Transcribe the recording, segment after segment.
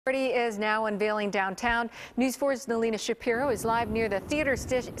Is now unveiling downtown. News 4's Nalina Shapiro is live near the theater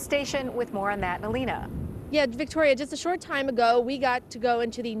station with more on that. Nalina. Yeah, Victoria, just a short time ago, we got to go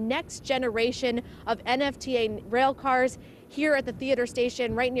into the next generation of NFTA rail cars here at the theater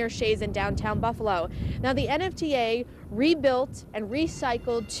station right near Shays in downtown Buffalo. Now, the NFTA rebuilt and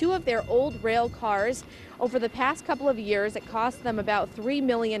recycled two of their old rail cars. Over the past couple of years, it cost them about $3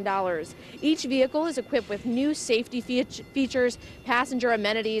 million. Each vehicle is equipped with new safety features, passenger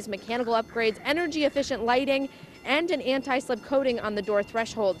amenities, mechanical upgrades, energy-efficient lighting, and an anti-slip coating on the door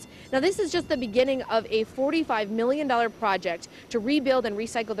thresholds. Now, this is just the beginning of a $45 million project to rebuild and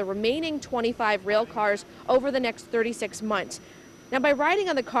recycle the remaining 25 rail cars over the next 36 months. Now, by riding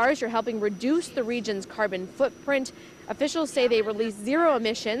on the cars, you're helping reduce the region's carbon footprint. Officials say they release zero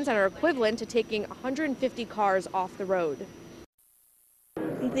emissions and are equivalent to taking 150 cars off the road.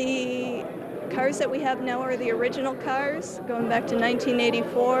 The cars that we have now are the original cars, going back to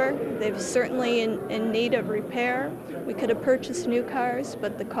 1984. They're certainly in need of repair. We could have purchased new cars,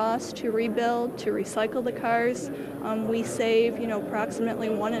 but the cost to rebuild, to recycle the cars, we save, approximately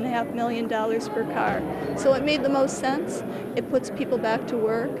 $1.5 million per car. So it made the most sense. It puts people back to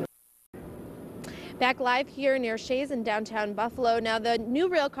work. Back live here near Shays in downtown Buffalo. Now, the new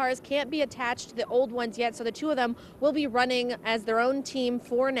rail cars can't be attached to the old ones yet, so the two of them will be running as their own team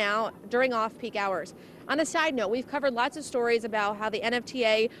for now during off-peak hours. On a side note, we've covered lots of stories about how the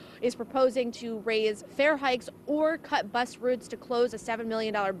NFTA is proposing to raise fare hikes or cut bus routes to close a $7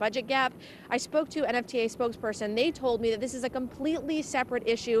 million budget gap. I spoke to NFTA spokesperson. They told me that this is a completely separate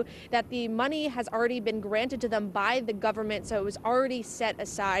issue, that the money has already been granted to them by the government, so it was already set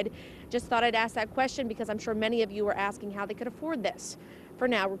aside. Just thought I'd ask that question because I'm sure many of you were asking how they could afford this. For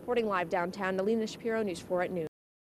now, reporting live downtown, Nalina Shapiro, News 4 at noon.